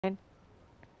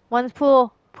One's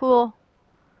pool. Pool.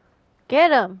 Get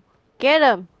him. Get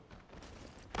him.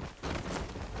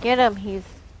 Get him.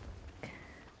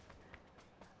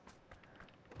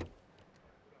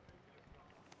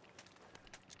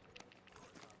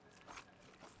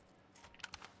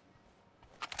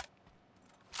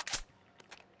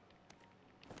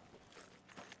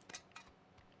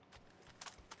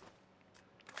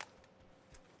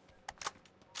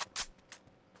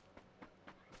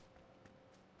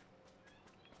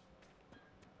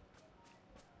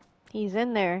 He's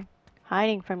in there,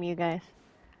 hiding from you guys.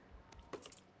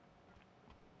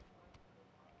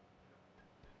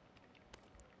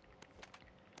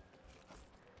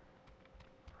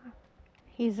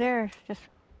 He's there. Just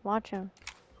watch him.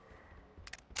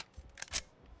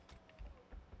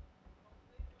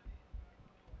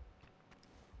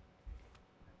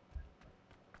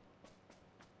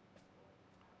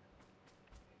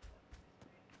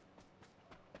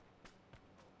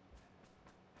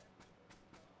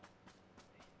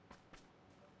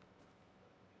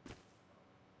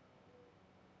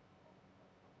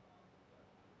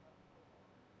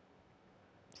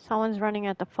 Someone's running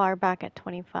at the far back at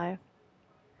 25.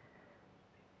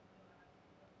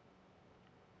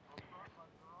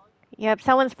 Yep,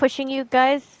 someone's pushing you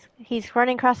guys. He's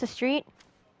running across the street.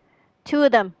 Two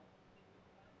of them.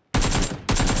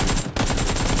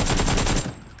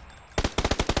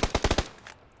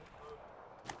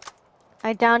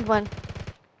 I downed one.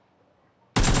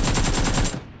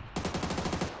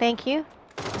 Thank you.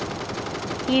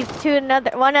 He's to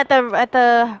another one at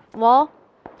the wall.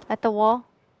 At the wall.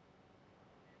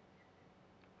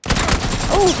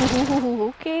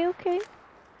 Oh, okay, okay.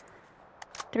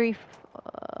 Three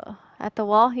at the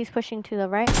wall. He's pushing to the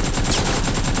right.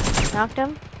 Knocked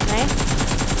him. Nice.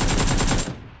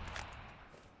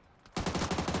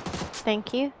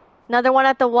 Thank you. Another one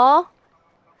at the wall.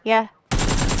 Yeah.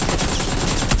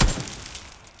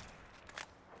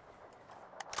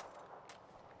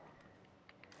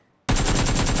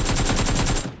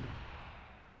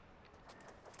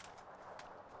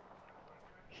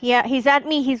 Yeah, he's at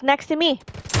me. He's next to me.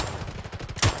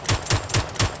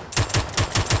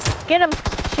 Get him,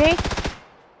 Shay.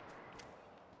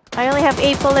 I only have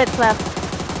 8 bullets left.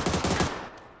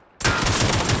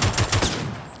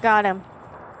 Got him.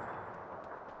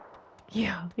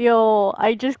 Yo,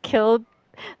 I just killed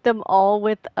them all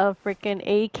with a freaking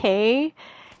AK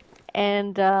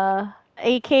and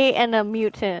a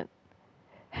mutant.